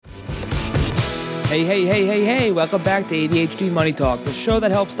Hey, welcome back to ADHD Money Talk, the show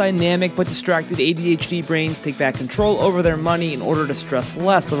that helps dynamic but distracted ADHD brains take back control over their money in order to stress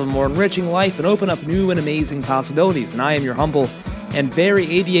less, live a more enriching life, and open up new and amazing possibilities. And I am your humble and very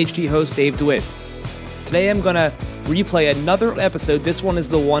ADHD host, Dave DeWitt. Today I'm going to replay another episode. This one is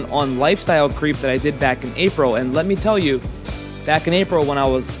the one on lifestyle creep that I did back in April. And let me tell you, back in April when I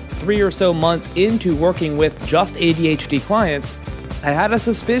was 3 or so months into working with just ADHD clients, I had a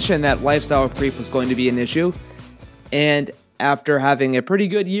suspicion that lifestyle creep was going to be an issue. And after having a pretty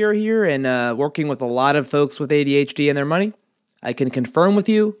good year here and working with a lot of folks with ADHD and their money, I can confirm with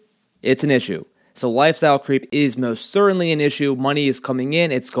you it's an issue. So lifestyle creep is most certainly an issue. Money is coming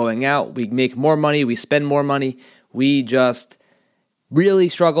in, it's going out. We make more money, we spend more money. We just really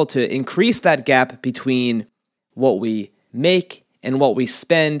struggle to increase that gap between what we make and what we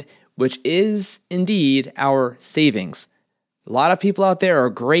spend, which is indeed our savings. A lot of people out there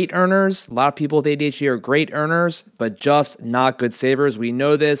are great earners. A lot of people with ADHD are great earners, but just not good savers. We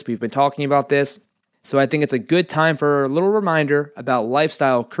know this. We've been talking about this. So I think it's a good time for a little reminder about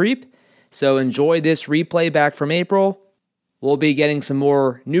lifestyle creep. So enjoy this replay back from April. We'll be getting some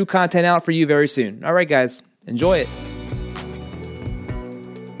more new content out for you very soon. All right, guys, enjoy it.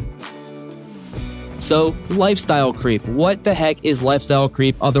 So, lifestyle creep. What the heck is lifestyle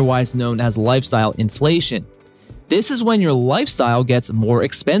creep, otherwise known as lifestyle inflation? This is when your lifestyle gets more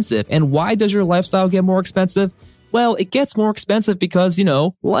expensive. And why does your lifestyle get more expensive? Well, it gets more expensive because,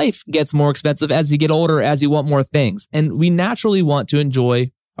 life gets more expensive as you get older, as you want more things. And we naturally want to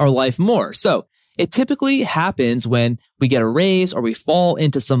enjoy our life more. So it typically happens when we get a raise or we fall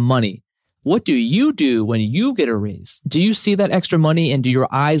into some money. What do you do when you get a raise? Do you see that extra money and do your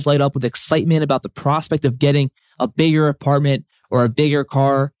eyes light up with excitement about the prospect of getting a bigger apartment or a bigger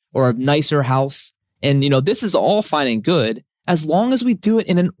car or a nicer house? And, this is all fine and good as long as we do it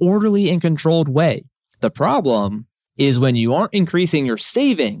in an orderly and controlled way. The problem is when you aren't increasing your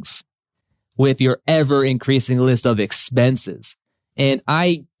savings with your ever increasing list of expenses. And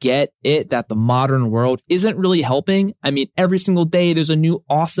I get it that the modern world isn't really helping. I mean, every single day there's a new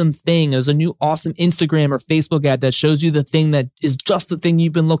awesome thing. There's a new awesome Instagram or Facebook ad that shows you the thing that is just the thing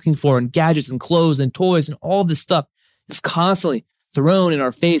you've been looking for, and gadgets and clothes and toys and all this stuff is constantly thrown in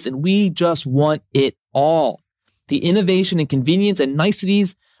our face, and we just want it all. The innovation and convenience and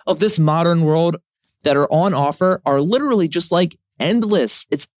niceties of this modern world that are on offer are literally just like endless.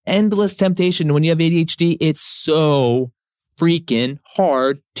 It's endless temptation. When you have ADHD, it's so freaking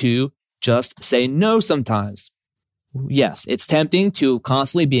hard to just say no sometimes. Yes, it's tempting to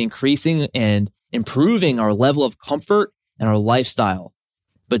constantly be increasing and improving our level of comfort and our lifestyle.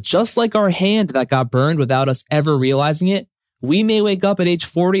 But just like our hand that got burned without us ever realizing it, we may wake up at age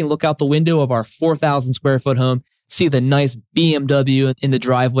 40 and look out the window of our 4,000 square foot home, see the nice BMW in the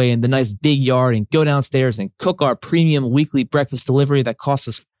driveway and the nice big yard, and go downstairs and cook our premium weekly breakfast delivery that costs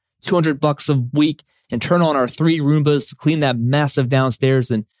us $200 a week, and turn on our 3 Roombas to clean that massive downstairs,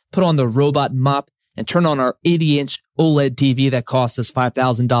 and put on the robot mop and turn on our 80-inch OLED TV that costs us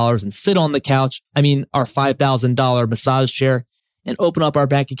 $5,000 and sit on the couch, our $5,000 massage chair, and open up our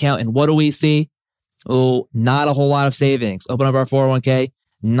bank account. And what do we see? Oh, not a whole lot of savings. Open up our 401k,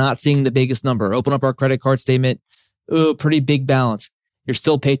 not seeing the biggest number. Open up our credit card statement. Oh, pretty big balance. You're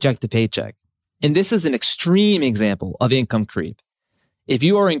still paycheck to paycheck. And this is an extreme example of income creep. If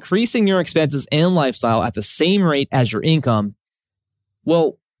you are increasing your expenses and lifestyle at the same rate as your income,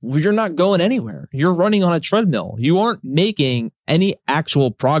 well, you're not going anywhere. You're running on a treadmill. You aren't making any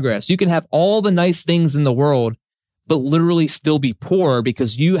actual progress. You can have all the nice things in the world, but literally still be poor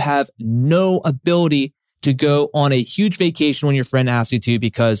because you have no ability to go on a huge vacation when your friend asks you to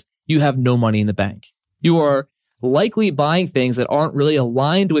because you have no money in the bank. You are likely buying things that aren't really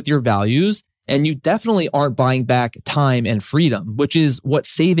aligned with your values, and you definitely aren't buying back time and freedom, which is what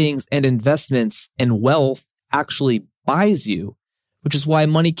savings and investments and wealth actually buys you, which is why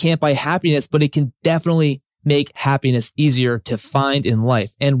money can't buy happiness, but it can definitely make happiness easier to find in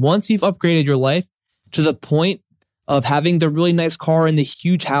life. And once you've upgraded your life to the point of having the really nice car and the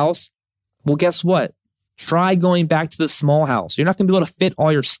huge house, well, guess what? Try going back to the small house. You're not going to be able to fit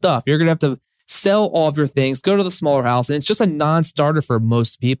all your stuff. You're going to have to sell all of your things, go to the smaller house, and it's just a non-starter for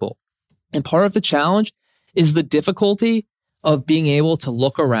most people. And part of the challenge is the difficulty of being able to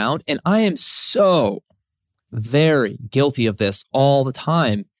look around. And I am so very guilty of this all the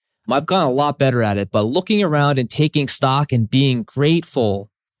time. I've gotten a lot better at it, but looking around and taking stock and being grateful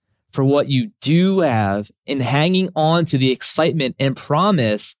for what you do have and hanging on to the excitement and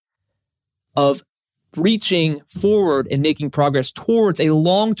promise of reaching forward and making progress towards a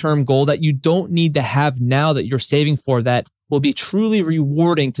long-term goal that you don't need to have now, that you're saving for, that will be truly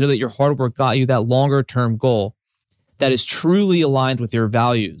rewarding to know that your hard work got you that longer term goal that is truly aligned with your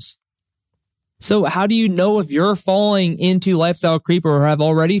values. So how do you know if you're falling into lifestyle creep or have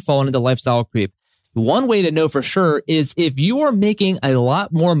already fallen into lifestyle creep? One way to know for sure is if you are making a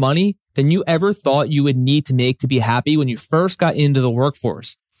lot more money than you ever thought you would need to make to be happy when you first got into the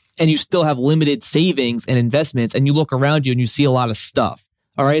workforce, and you still have limited savings and investments, and you look around you and you see a lot of stuff.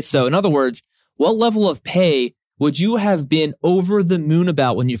 All right. So in other words, what level of pay would you have been over the moon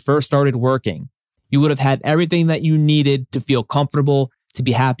about when you first started working? You would have had everything that you needed to feel comfortable, to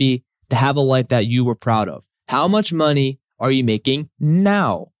be happy, to have a life that you were proud of. How much money are you making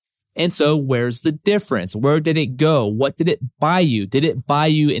now? And so where's the difference? Where did it go? What did it buy you? Did it buy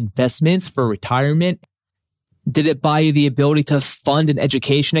you investments for retirement? Did it buy you the ability to fund an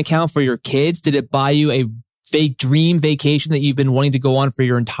education account for your kids? Did it buy you a fake dream vacation that you've been wanting to go on for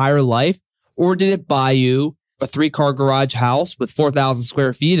your entire life? Or did it buy you a 3-car garage house with 4,000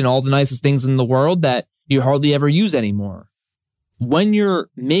 square feet and all the nicest things in the world that you hardly ever use anymore? When you're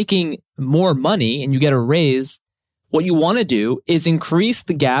making more money and you get a raise, what you want to do is increase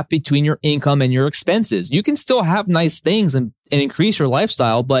the gap between your income and your expenses. You can still have nice things and increase your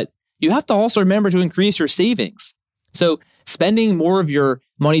lifestyle, but you have to also remember to increase your savings. So spending more of your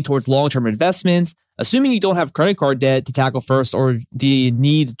money towards long-term investments, assuming you don't have credit card debt to tackle first or the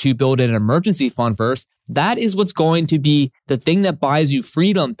need to build an emergency fund first, that is what's going to be the thing that buys you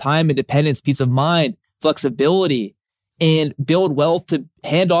freedom, time, independence, peace of mind, flexibility, and build wealth to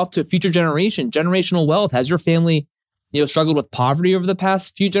hand off to a future generation, generational wealth. Has your family, struggled with poverty over the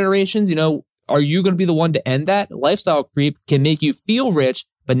past few generations? Are you going to be the one to end that? Lifestyle creep can make you feel rich,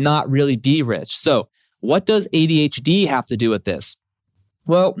 but not really be rich. So what does ADHD have to do with this?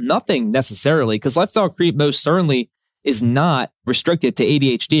 Well, nothing necessarily, because lifestyle creep most certainly is not restricted to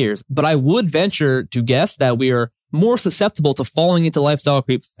ADHDers, but I would venture to guess that we are more susceptible to falling into lifestyle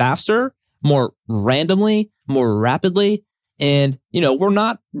creep faster, more randomly, more rapidly. And, we're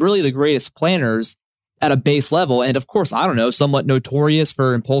not really the greatest planners at a base level. And of course, somewhat notorious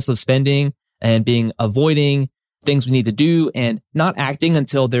for impulsive spending and avoiding things we need to do and not acting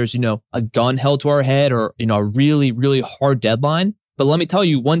until there's, a gun held to our head or, a really, really hard deadline. But let me tell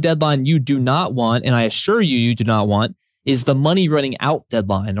you, one deadline you do not want, and I assure you, you do not want, is the money running out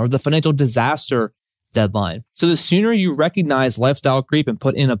deadline or the financial disaster deadline. So the sooner you recognize lifestyle creep and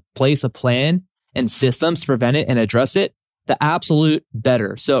put in place a plan and systems to prevent it and address it, the absolute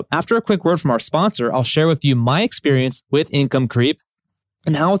better. So after a quick word from our sponsor, I'll share with you my experience with income creep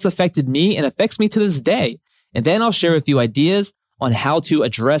and how it's affected me and affects me to this day. And then I'll share with you ideas on how to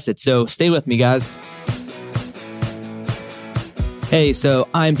address it. So stay with me, guys. Hey, so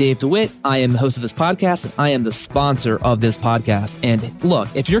I'm Dave DeWitt. I am the host of this podcast, and I am the sponsor of this podcast. And look,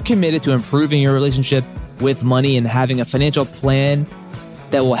 if you're committed to improving your relationship with money and having a financial plan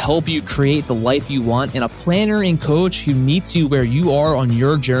that will help you create the life you want, and a planner and coach who meets you where you are on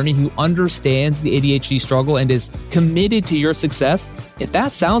your journey, who understands the ADHD struggle and is committed to your success, if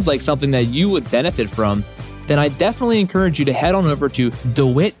that sounds like something that you would benefit from, then I definitely encourage you to head on over to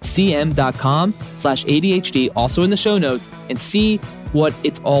dewittcm.com/ADHD, also in the show notes, and see what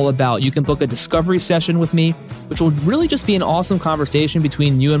it's all about. You can book a discovery session with me, which will really just be an awesome conversation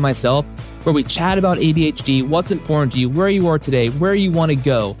between you and myself, where we chat about ADHD, what's important to you, where you are today, where you want to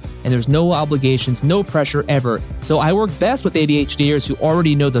go. And there's no obligations, no pressure ever. So I work best with ADHDers who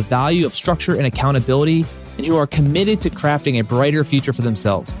already know the value of structure and accountability and who are committed to crafting a brighter future for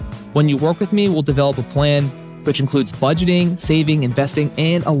themselves. When you work with me, we'll develop a plan which includes budgeting, saving, investing,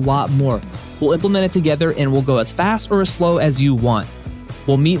 and a lot more. We'll implement it together and we'll go as fast or as slow as you want.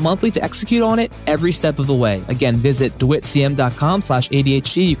 We'll meet monthly to execute on it every step of the way. Again, visit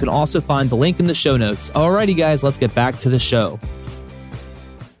dewittcm.com/ADHD. You can also find the link in the show notes. Alrighty, guys, let's get back to the show.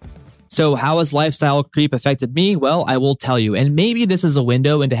 So how has lifestyle creep affected me? Well, I will tell you, and maybe this is a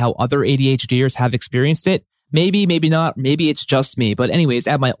window into how other ADHDers have experienced it. Maybe, maybe not. Maybe it's just me. But anyways,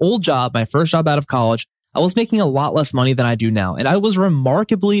 at my old job, my first job out of college, I was making a lot less money than I do now, and I was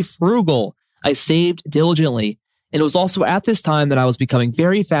remarkably frugal. I saved diligently. And it was also at this time that I was becoming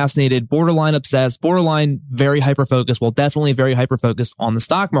very fascinated, borderline obsessed, borderline very hyper-focused, well, definitely very hyper-focused on the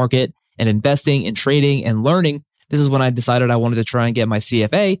stock market and investing and trading and learning. This is when I decided I wanted to try and get my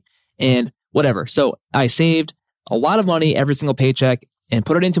CFA and whatever. So I saved a lot of money every single paycheck and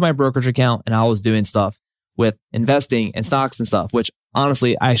put it into my brokerage account, and I was doing stuff with investing and stocks and stuff, which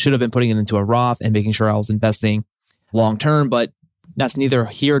honestly, I should have been putting it into a Roth and making sure I was investing long-term, but that's neither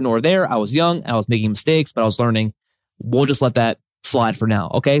here nor there. I was young, I was making mistakes, but I was learning. We'll just let that slide for now.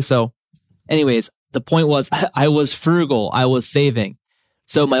 Okay. So anyways, the point was I was frugal. I was saving.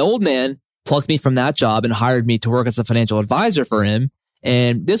 So my old man, plucked me from that job and hired me to work as a financial advisor for him.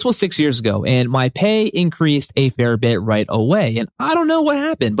 And this was 6 years ago, and my pay increased a fair bit right away. And I don't know what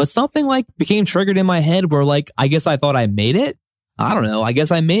happened, but something like became triggered in my head where like, I guess I thought I made it. I don't know. I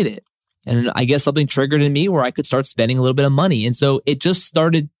guess I made it. And I guess something triggered in me where I could start spending a little bit of money. And so it just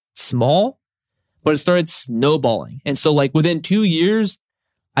started small, but it started snowballing. And so like within 2 years,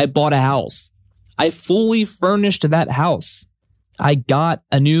 I bought a house. I fully furnished that house. I got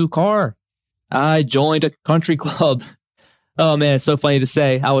a new car. I joined a country club. Oh man, it's so funny to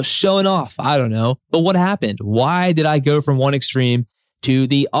say. I was showing off. I don't know. But what happened? Why did I go from one extreme to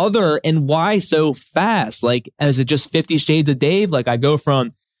the other? And why so fast? Like, is it just 50 Shades of Dave? Like I go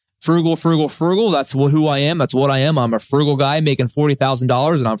from frugal. That's who I am. That's what I am. I'm a frugal guy making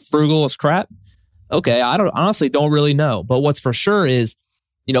 $40,000 and I'm frugal as crap. Okay. I honestly don't really know. But what's for sure is,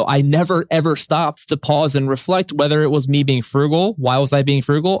 I never ever stopped to pause and reflect whether it was me being frugal. Why was I being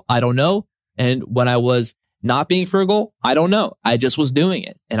frugal? I don't know. And when I was not being frugal, I don't know. I just was doing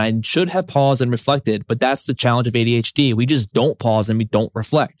it. And I should have paused and reflected, but that's the challenge of ADHD. We just don't pause and we don't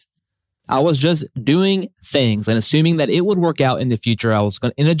reflect. I was just doing things and assuming that it would work out in the future. I was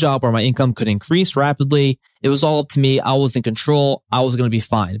in a job where my income could increase rapidly. It was all up to me. I was in control. I was going to be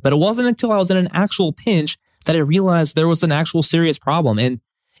fine. But it wasn't until I was in an actual pinch that I realized there was an actual serious problem. And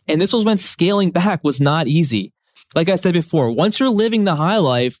this was when scaling back was not easy. Like I said before, once you're living the high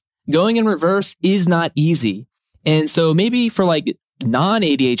life, going in reverse is not easy. And so maybe for like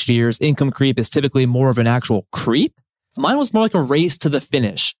non-ADHDers, income creep is typically more of an actual creep. Mine was more like a race to the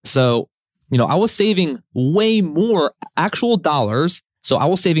finish. So, I was saving way more actual dollars. So I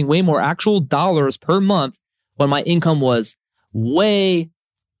was saving way more actual dollars per month when my income was way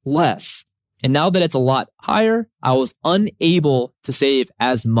less. And now that it's a lot higher, I was unable to save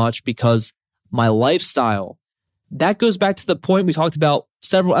as much because my lifestyle. That goes back to the point we talked about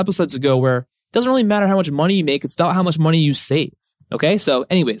several episodes ago where it doesn't really matter how much money you make. It's about how much money you save. Okay. So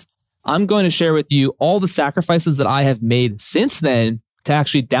anyways, I'm going to share with you all the sacrifices that I have made since then to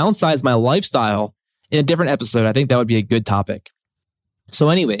actually downsize my lifestyle in a different episode. I think that would be a good topic. So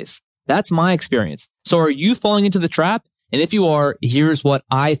anyways, that's my experience. So are you falling into the trap? And if you are, here's what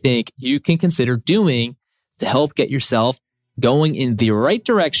I think you can consider doing to help get yourself going in the right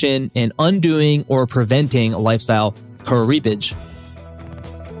direction and undoing or preventing lifestyle creepage.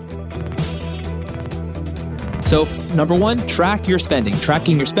 So number one, track your spending.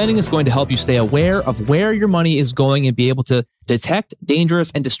 Tracking your spending is going to help you stay aware of where your money is going and be able to detect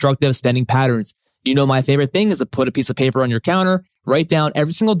dangerous and destructive spending patterns. My favorite thing is to put a piece of paper on your counter, write down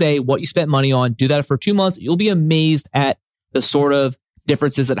every single day what you spent money on. Do that for 2 months. You'll be amazed at the sort of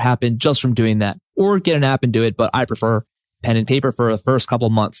differences that happen just from doing that. Or get an app and do it, but I prefer pen and paper for the first couple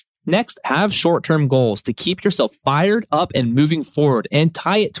months. Next, have short-term goals to keep yourself fired up and moving forward, and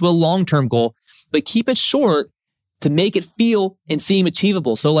tie it to a long-term goal, but keep it short to make it feel and seem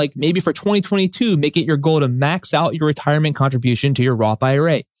achievable. So like maybe for 2022, make it your goal to max out your retirement contribution to your Roth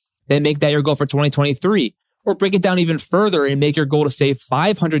IRA. Then make that your goal for 2023, or break it down even further and make your goal to save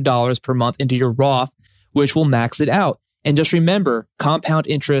 $500 per month into your Roth, which will max it out. And just remember, compound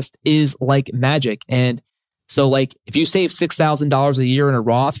interest is like magic. And so like if you save $6,000 a year in a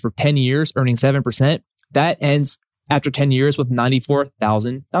Roth for 10 years, earning 7%, that ends after 10 years with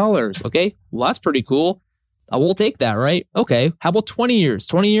 $94,000. Okay. Well, that's pretty cool. I will take that, right? Okay. How about 20 years?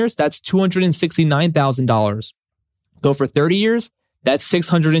 20 years, that's $269,000. Go for 30 years, that's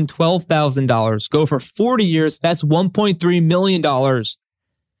 $612,000. Go for 40 years, that's $1.3 million.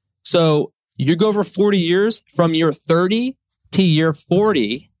 So you go for 40 years, from year 30 to year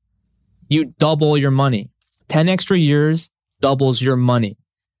 40, you double your money. 10 extra years doubles your money.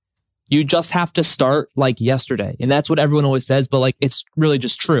 You just have to start like yesterday. And that's what everyone always says, but like it's really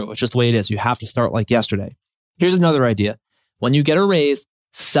just true. It's just the way it is. You have to start like yesterday. Here's another idea. When you get a raise,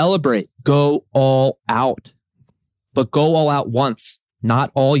 celebrate. Go all out. But go all out once, not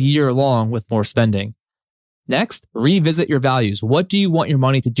all year long with more spending. Next, revisit your values. What do you want your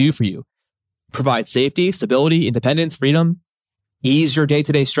money to do for you? Provide safety, stability, independence, freedom, ease your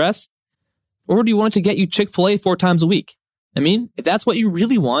day-to-day stress? Or do you want it to get you Chick-fil-A 4 times a week? I mean, if that's what you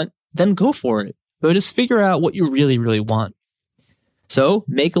really want, then go for it. But just figure out what you really, really want. So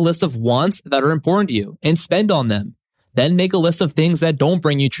make a list of wants that are important to you and spend on them. Then make a list of things that don't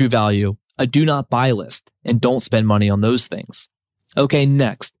bring you true value, a do not buy list, and don't spend money on those things. Okay,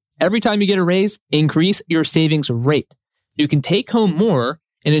 next. Every time you get a raise, increase your savings rate. You can take home more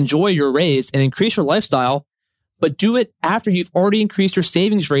and enjoy your raise and increase your lifestyle, but do it after you've already increased your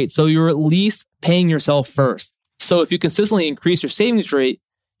savings rate so you're at least paying yourself first. So if you consistently increase your savings rate,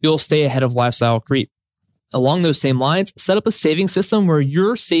 you'll stay ahead of lifestyle creep. Along those same lines, set up a saving system where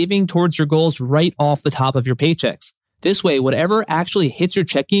you're saving towards your goals right off the top of your paychecks. This way, whatever actually hits your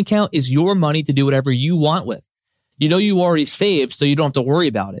checking account is your money to do whatever you want with. You know you already saved, so you don't have to worry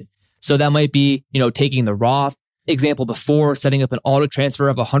about it. So that might be, taking the Roth example before, setting up an auto transfer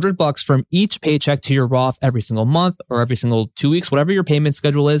of $100 from each paycheck to your Roth every single month or every single 2 weeks, whatever your payment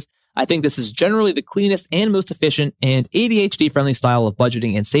schedule is. I think this is generally the cleanest and most efficient and ADHD friendly style of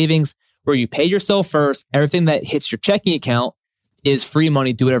budgeting and savings, where you pay yourself first. Everything that hits your checking account is free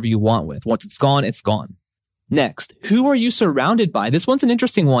money. Do whatever you want with. Once it's gone, it's gone. Next, who are you surrounded by? This one's an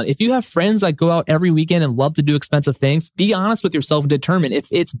interesting one. If you have friends that go out every weekend and love to do expensive things, be honest with yourself and determine if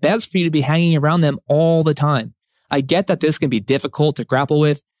it's best for you to be hanging around them all the time. I get that this can be difficult to grapple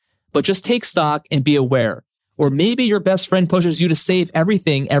with, but just take stock and be aware. Or maybe your best friend pushes you to save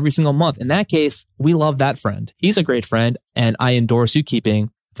everything every single month. In that case, we love that friend. He's a great friend, and I endorse you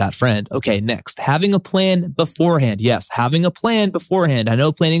keeping that friend. Okay, next, having a plan beforehand. Yes, having a plan beforehand. I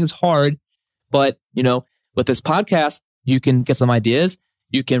know planning is hard, but with this podcast, you can get some ideas.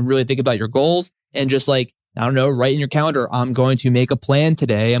 You can really think about your goals and just write in your calendar, I'm going to make a plan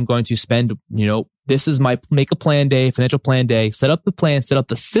today. I'm going to spend, this is my make a plan day, financial plan day, set up the plan, set up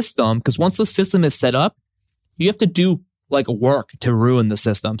the system. Because once the system is set up, you have to do work to ruin the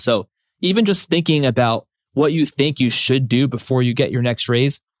system. So even just thinking about what you think you should do before you get your next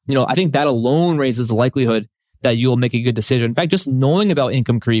raise, I think that alone raises the likelihood that you'll make a good decision. In fact, just knowing about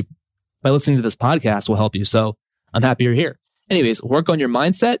income creep by listening to this podcast will help you. So I'm happy you're here. Anyways, work on your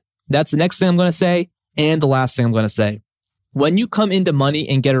mindset. That's the next thing I'm going to say. And the last thing I'm going to say, when you come into money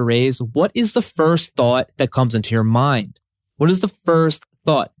and get a raise, what is the first thought that comes into your mind? What is the first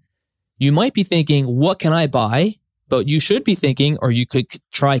thought? You might be thinking, what can I buy? But you should be thinking, or you could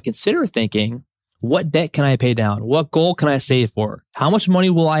consider thinking, what debt can I pay down? What goal can I save for? How much money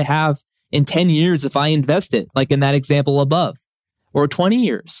will I have in 10 years if I invest it, like in that example above? Or 20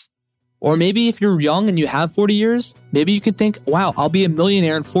 years? Or maybe if you're young and you have 40 years, maybe you could think, wow, I'll be a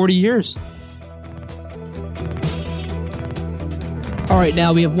millionaire in 40 years. All right,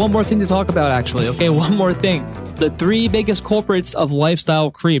 now we have one more thing to talk about, actually. Okay, one more thing. The 3 biggest culprits of lifestyle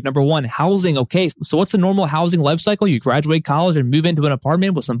creep. Number 1, housing. Okay, so what's the normal housing life cycle? You graduate college and move into an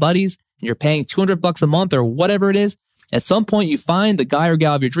apartment with some buddies, and you're paying $200 a month or whatever it is. At some point, you find the guy or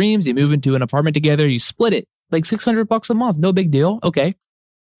gal of your dreams. You move into an apartment together. You split it, like $600 a month. No big deal. Okay.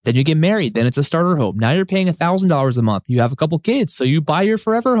 Then you get married. Then it's a starter home. Now you're paying $1,000 a month. You have a couple kids, so you buy your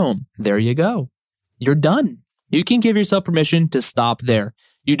forever home. There you go. You're done. You can give yourself permission to stop there.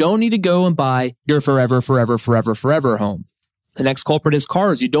 You don't need to go and buy your forever home. The next culprit is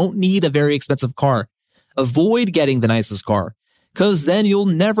cars. You don't need a very expensive car. Avoid getting the nicest car, because then you'll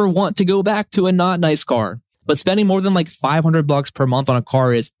never want to go back to a not nice car. But spending more than $500 per month on a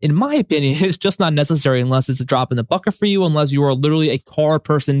car is, in my opinion, is just not necessary unless it's a drop in the bucket for you, unless you are literally a car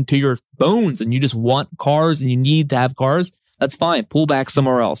person to your bones and you just want cars and you need to have cars. That's fine. Pull back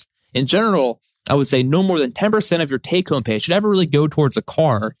somewhere else. In general, I would say no more than 10% of your take-home pay should ever really go towards a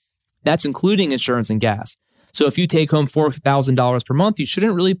car. That's including insurance and gas. So if you take home $4,000 per month, you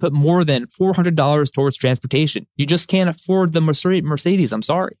shouldn't really put more than $400 towards transportation. You just can't afford the Mercedes. I'm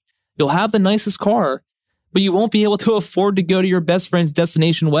sorry. You'll have the nicest car, but you won't be able to afford to go to your best friend's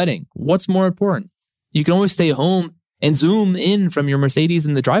destination wedding. What's more important? You can always stay home and zoom in from your Mercedes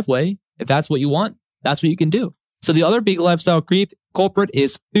in the driveway. If that's what you want, that's what you can do. So the other big lifestyle creep culprit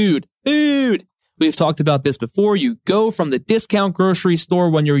is food. Food. We've talked about this before. You go from the discount grocery store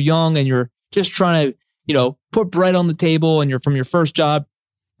when you're young and you're just trying to, put bread on the table and you're from your first job.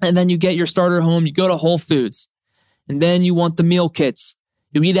 And then you get your starter home. You go to Whole Foods and then you want the meal kits.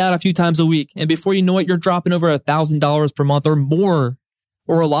 You eat out a few times a week. And before you know it, you're dropping over $1,000 per month or more,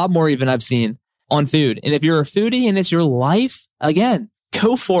 or a lot more even I've seen on food. And if you're a foodie and it's your life, again,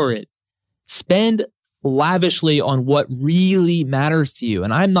 go for it. Spend lavishly on what really matters to you.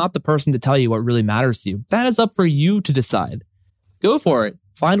 And I'm not the person to tell you what really matters to you. That is up for you to decide. Go for it.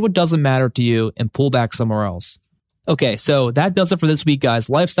 Find what doesn't matter to you and pull back somewhere else. Okay, so that does it for this week, guys.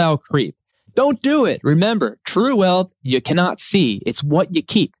 Lifestyle creep. Don't do it. Remember, true wealth you cannot see. It's what you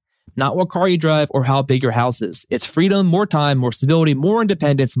keep, not what car you drive or how big your house is. It's freedom, more time, more stability, more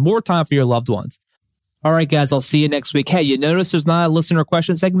independence, more time for your loved ones. All right, guys, I'll see you next week. Hey, you notice there's not a listener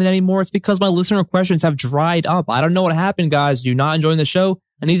question segment anymore? It's because my listener questions have dried up. I don't know what happened, guys. You're not enjoying the show?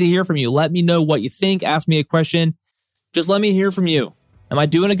 I need to hear from you. Let me know what you think. Ask me a question. Just let me hear from you. Am I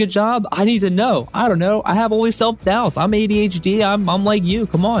doing a good job? I need to know. I don't know. I have all these self-doubts. I'm ADHD. I'm like you.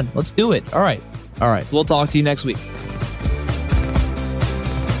 Come on, let's do it. All right. We'll talk to you next week.